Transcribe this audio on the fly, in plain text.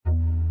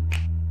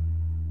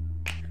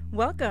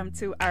Welcome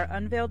to our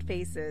Unveiled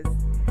Faces.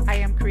 I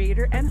am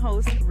creator and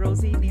host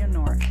Rosie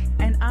Leonore,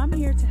 and I'm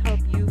here to help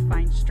you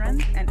find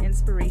strength and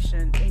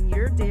inspiration in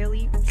your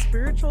daily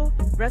spiritual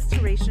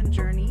restoration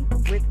journey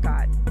with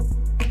God.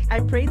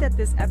 I pray that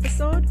this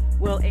episode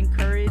will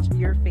encourage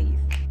your faith.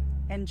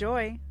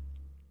 Enjoy.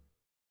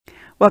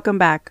 Welcome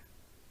back.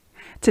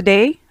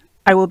 Today,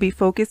 I will be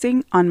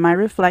focusing on my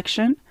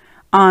reflection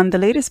on the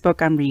latest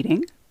book I'm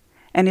reading,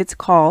 and it's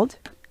called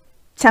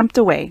Tempt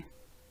Away: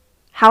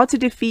 How to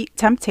Defeat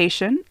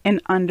Temptation in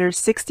Under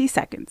 60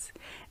 Seconds,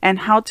 and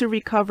How to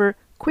Recover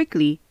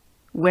Quickly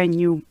When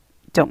You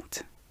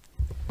Don't.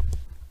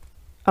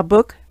 A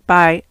book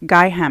by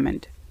Guy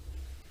Hammond.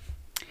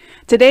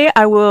 Today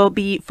I will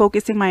be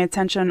focusing my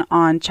attention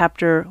on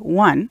chapter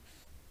 1.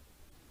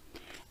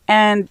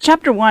 And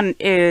chapter 1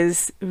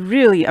 is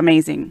really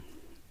amazing,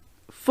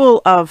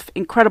 full of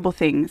incredible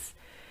things.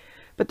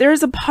 But there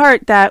is a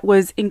part that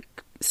was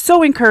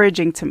so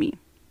encouraging to me.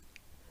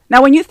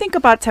 Now, when you think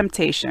about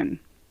temptation,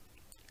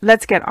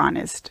 let's get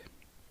honest.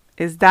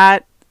 Is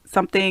that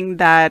something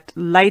that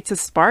lights a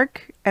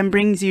spark and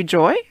brings you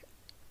joy?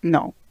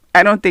 No,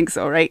 I don't think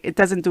so, right? It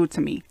doesn't do it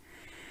to me.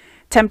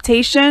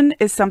 Temptation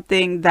is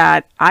something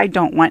that I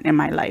don't want in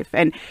my life.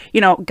 And,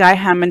 Guy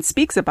Hammond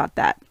speaks about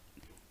that.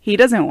 He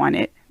doesn't want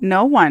it.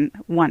 No one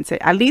wants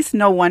it. At least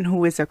no one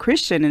who is a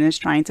Christian and is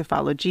trying to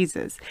follow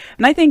Jesus.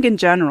 And I think in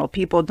general,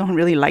 people don't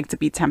really like to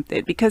be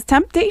tempted because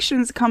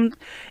temptations come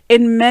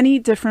in many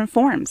different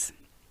forms.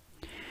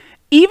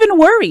 Even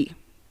worry,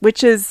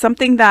 which is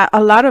something that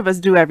a lot of us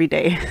do every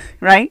day,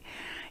 right?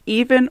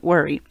 Even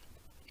worry.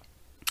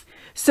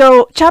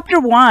 So chapter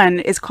 1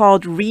 is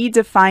called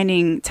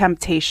Redefining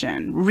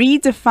Temptation.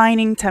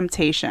 Redefining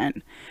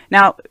temptation.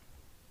 Now,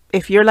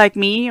 if you're like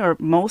me, or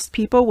most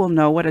people will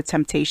know what a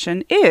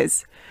temptation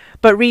is.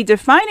 But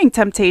redefining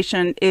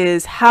temptation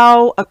is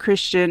how a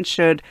Christian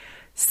should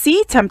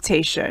see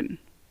temptation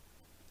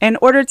in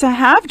order to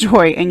have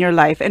joy in your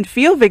life and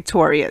feel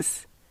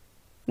victorious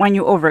when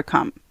you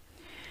overcome.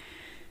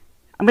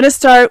 I'm going to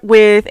start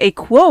with a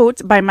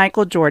quote by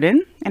Michael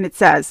Jordan, and it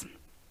says,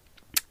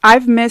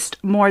 "I've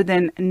missed more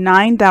than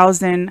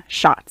 9,000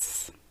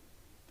 shots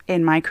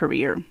in my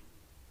career.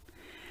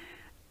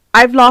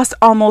 I've lost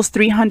almost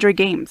 300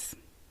 games.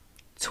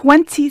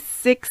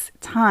 26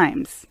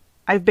 times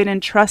I've been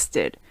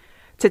entrusted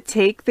to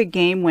take the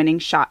game-winning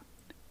shot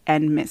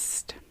and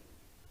missed.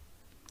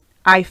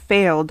 I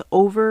failed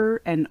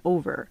over and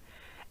over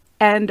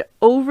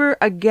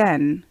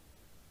again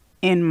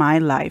in my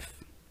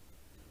life.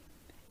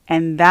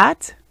 And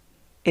that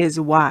is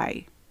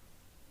why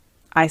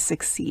I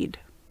succeed."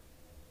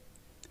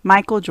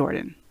 Michael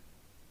Jordan.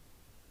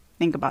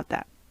 Think about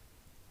that.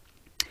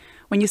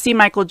 When you see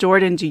Michael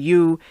Jordan, do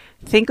you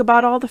think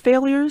about all the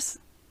failures?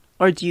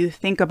 Or do you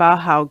think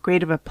about how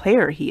great of a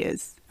player he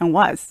is and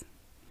was?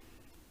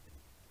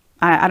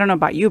 I don't know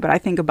about you, but I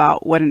think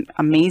about what an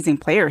amazing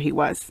player he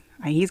was.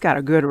 He's got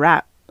a good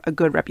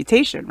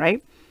reputation,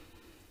 right?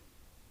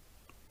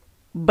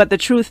 But the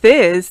truth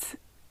is,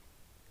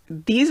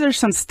 these are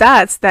some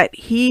stats that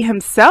he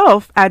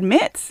himself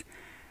admits.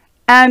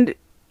 And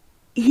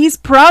he's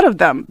proud of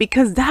them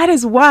because that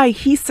is why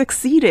he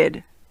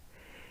succeeded.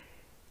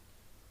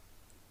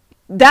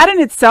 That in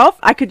itself,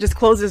 I could just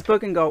close this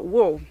book and go,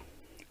 whoa,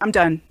 I'm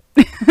done.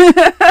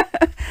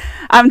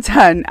 I'm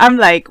done. I'm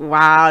like,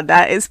 wow,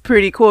 that is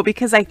pretty cool,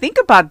 because I think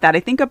about that. I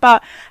think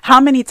about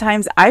how many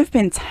times I've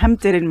been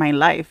tempted in my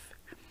life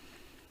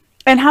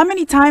and how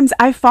many times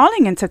I've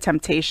fallen into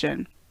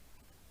temptation.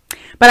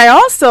 But I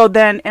also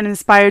then am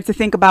inspired to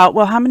think about,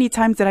 well, how many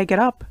times did I get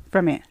up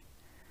from it?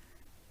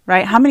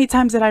 Right? How many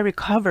times did I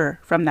recover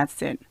from that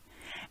sin?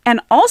 And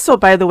also,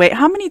 by the way,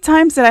 how many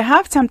times did I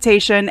have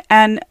temptation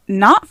and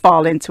not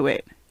fall into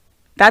it?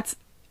 That's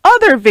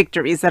other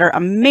victories that are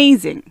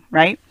amazing,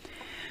 right?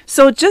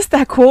 So just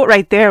that quote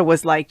right there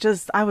was like,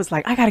 I was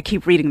like, I got to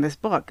keep reading this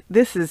book.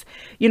 This is,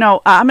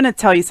 I'm going to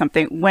tell you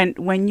something.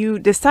 When you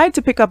decide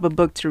to pick up a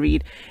book to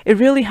read, it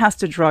really has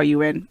to draw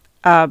you in.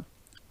 I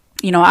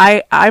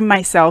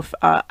myself,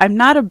 I'm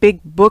not a big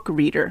book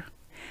reader.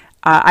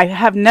 I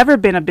have never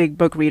been a big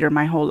book reader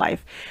my whole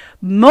life.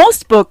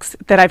 Most books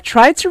that I've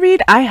tried to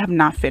read, I have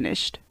not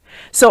finished.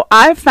 So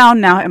I've found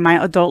now in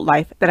my adult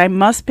life that I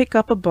must pick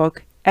up a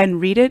book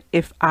and read it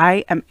if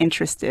I am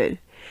interested.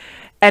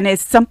 And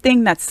it's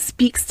something that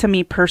speaks to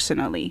me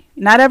personally.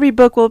 Not every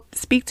book will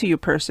speak to you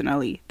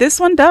personally.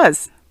 This one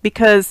does,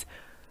 because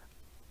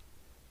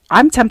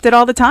I'm tempted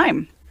all the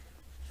time.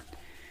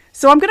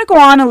 So I'm going to go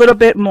on a little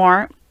bit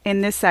more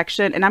in this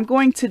section, and I'm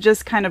going to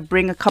just kind of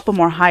bring a couple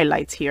more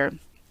highlights here,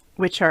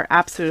 which are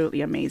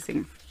absolutely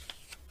amazing.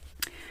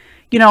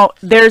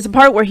 There's a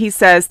part where he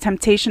says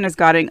temptation has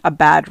gotten a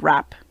bad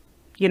rap.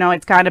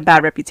 It's got a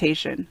bad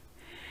reputation.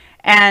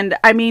 And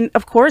I mean,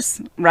 of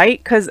course,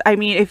 right? Because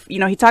if,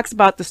 he talks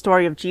about the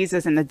story of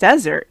Jesus in the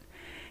desert,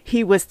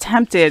 he was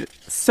tempted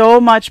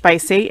so much by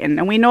Satan.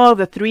 And we know of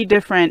the 3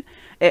 different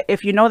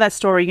if you know that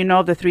story, you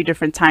know the 3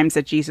 different times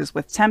that Jesus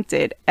was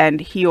tempted and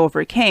he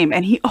overcame.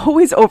 And he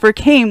always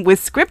overcame with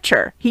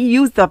scripture. He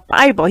used the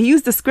Bible. He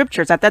used the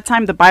scriptures. At that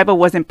time, the Bible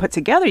wasn't put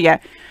together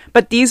yet.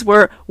 But these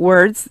were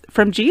words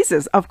from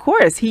Jesus, of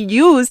course. He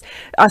used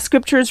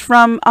scriptures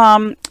from,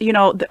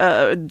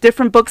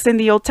 different books in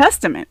the Old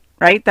Testament,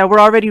 right, that were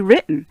already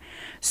written.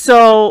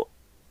 So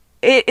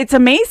it's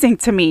amazing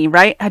to me,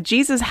 right?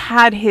 Jesus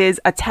had his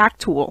attack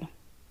tool,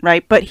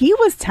 right? But he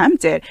was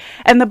tempted.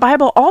 And the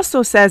Bible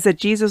also says that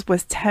Jesus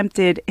was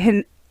tempted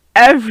in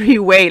every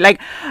way.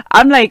 Like,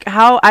 I'm like,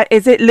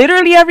 is it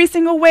literally every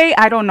single way?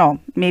 I don't know.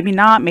 Maybe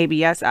not. Maybe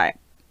yes. I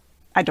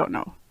don't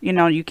know.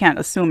 You can't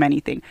assume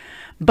anything.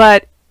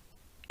 But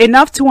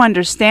enough to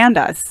understand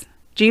us.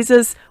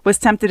 Jesus was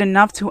tempted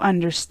enough to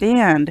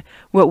understand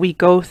what we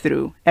go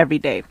through every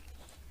day.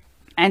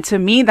 And to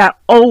me, that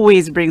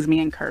always brings me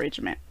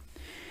encouragement.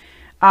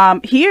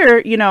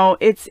 Here,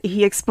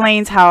 he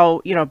explains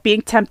how,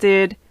 being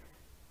tempted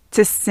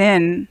to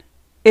sin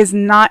is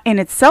not in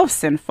itself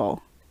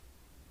sinful.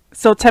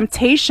 So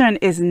temptation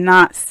is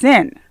not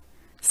sin.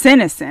 Sin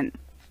is sin.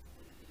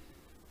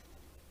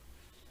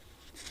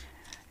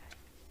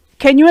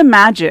 Can you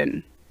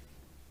imagine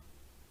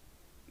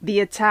the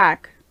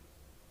attack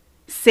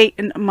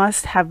Satan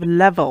must have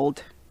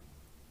leveled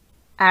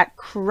at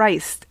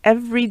Christ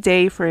every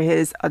day for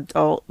his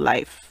adult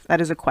life?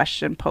 That is a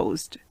question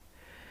posed.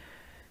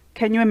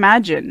 Can you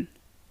imagine?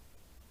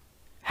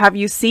 Have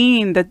you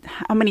seen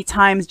how many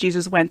times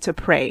Jesus went to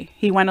pray?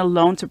 He went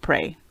alone to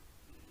pray.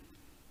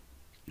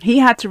 He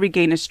had to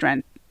regain his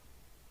strength.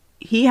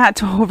 He had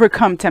to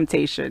overcome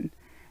temptation.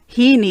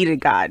 He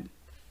needed God.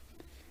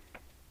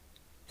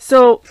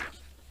 So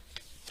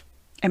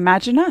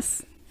imagine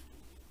us.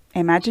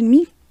 Imagine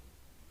me.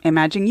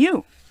 Imagine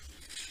you.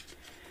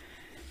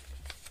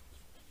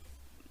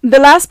 The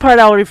last part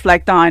I'll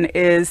reflect on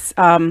is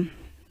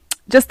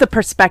just the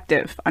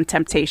perspective on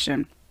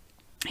temptation.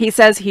 He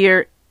says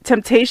here,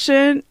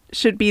 temptation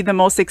should be the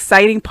most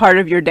exciting part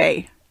of your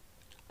day.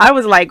 I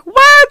was like,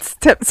 what?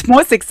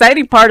 Most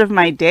exciting part of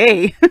my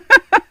day?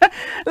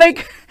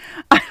 Like,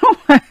 I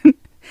don't want...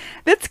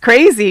 That's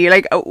crazy.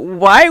 Like,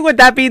 why would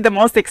that be the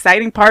most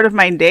exciting part of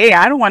my day?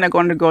 I don't want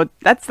to go.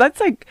 That's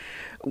like,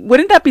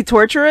 wouldn't that be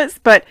torturous?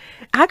 But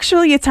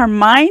actually, it's our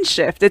mind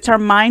shift. It's our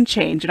mind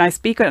change. And I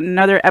speak on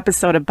another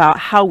episode about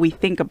how we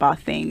think about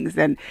things.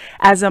 And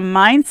as a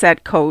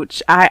mindset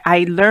coach,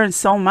 I learned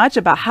so much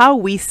about how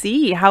we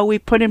see, how we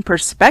put in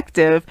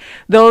perspective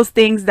those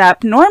things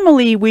that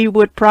normally we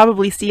would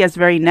probably see as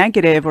very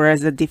negative or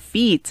as a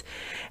defeat.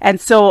 And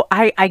so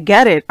I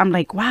get it. I'm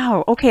like,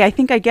 wow, okay, I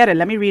think I get it.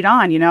 Let me read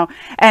on,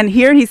 And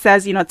here he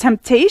says,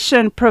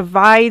 temptation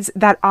provides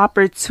that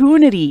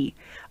opportunity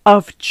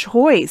of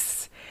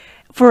choice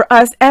for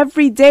us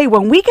every day.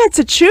 When we get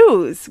to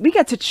choose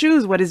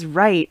what is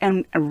right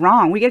and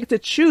wrong. We get to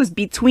choose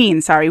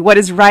between, what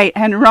is right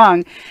and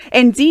wrong.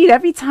 Indeed,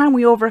 every time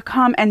we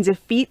overcome and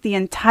defeat the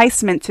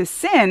enticement to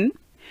sin,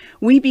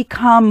 we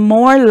become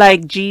more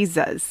like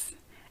Jesus.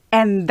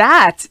 And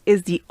that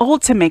is the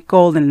ultimate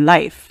goal in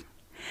life.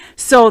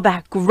 So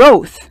that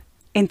growth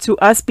into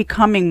us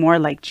becoming more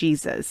like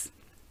Jesus.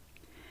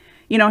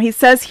 He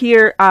says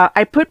here,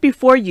 I put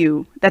before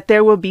you that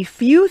there will be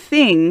few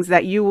things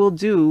that you will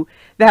do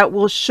that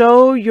will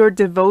show your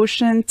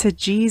devotion to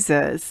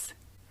Jesus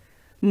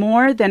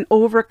more than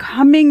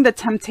overcoming the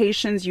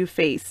temptations you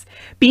face.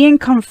 Being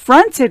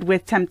confronted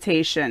with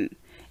temptation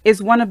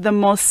is one of the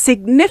most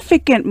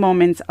significant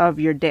moments of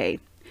your day.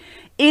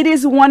 It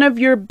is one of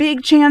your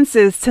big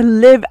chances to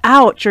live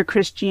out your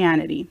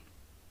Christianity.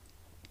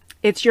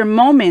 It's your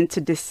moment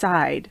to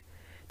decide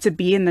to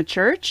be in the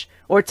church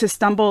or to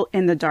stumble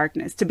in the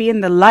darkness, to be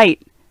in the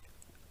light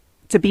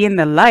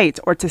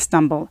or to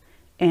stumble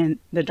in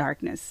the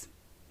darkness.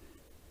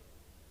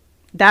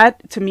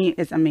 That to me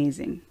is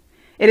amazing.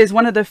 It is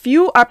one of the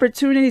few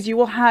opportunities you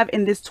will have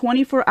in this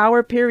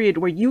 24-hour period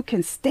where you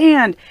can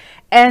stand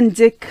and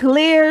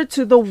declare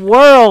to the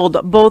world,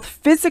 both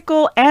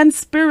physical and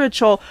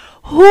spiritual,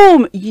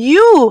 whom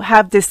you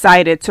have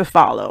decided to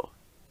follow.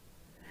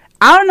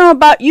 I don't know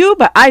about you,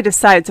 but I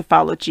decided to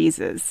follow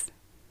Jesus.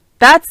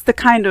 That's the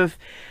kind of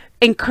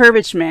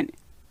encouragement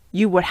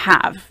you would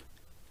have.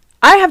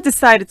 I have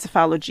decided to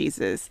follow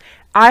Jesus.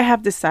 I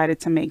have decided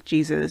to make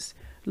Jesus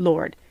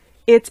Lord.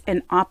 It's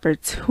an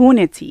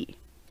opportunity.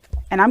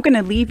 And I'm going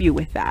to leave you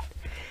with that.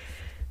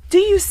 Do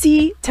you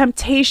see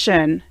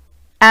temptation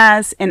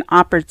as an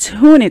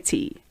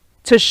opportunity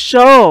to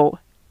show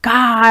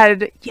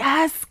God,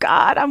 yes,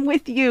 God, I'm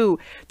with you,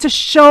 to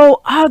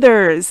show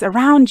others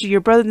around you,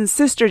 your brothers and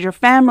sisters, your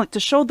family, to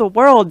show the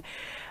world,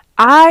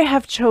 I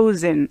have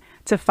chosen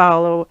to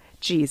follow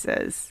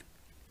Jesus.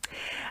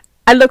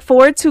 I look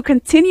forward to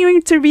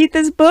continuing to read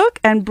this book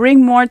and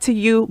bring more to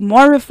you,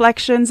 more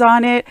reflections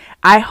on it.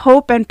 I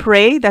hope and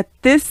pray that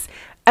this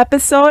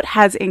episode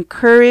has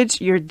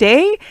encouraged your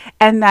day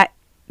and that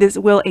this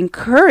will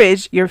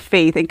encourage your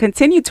faith and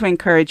continue to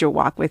encourage your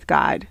walk with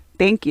God.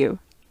 Thank you.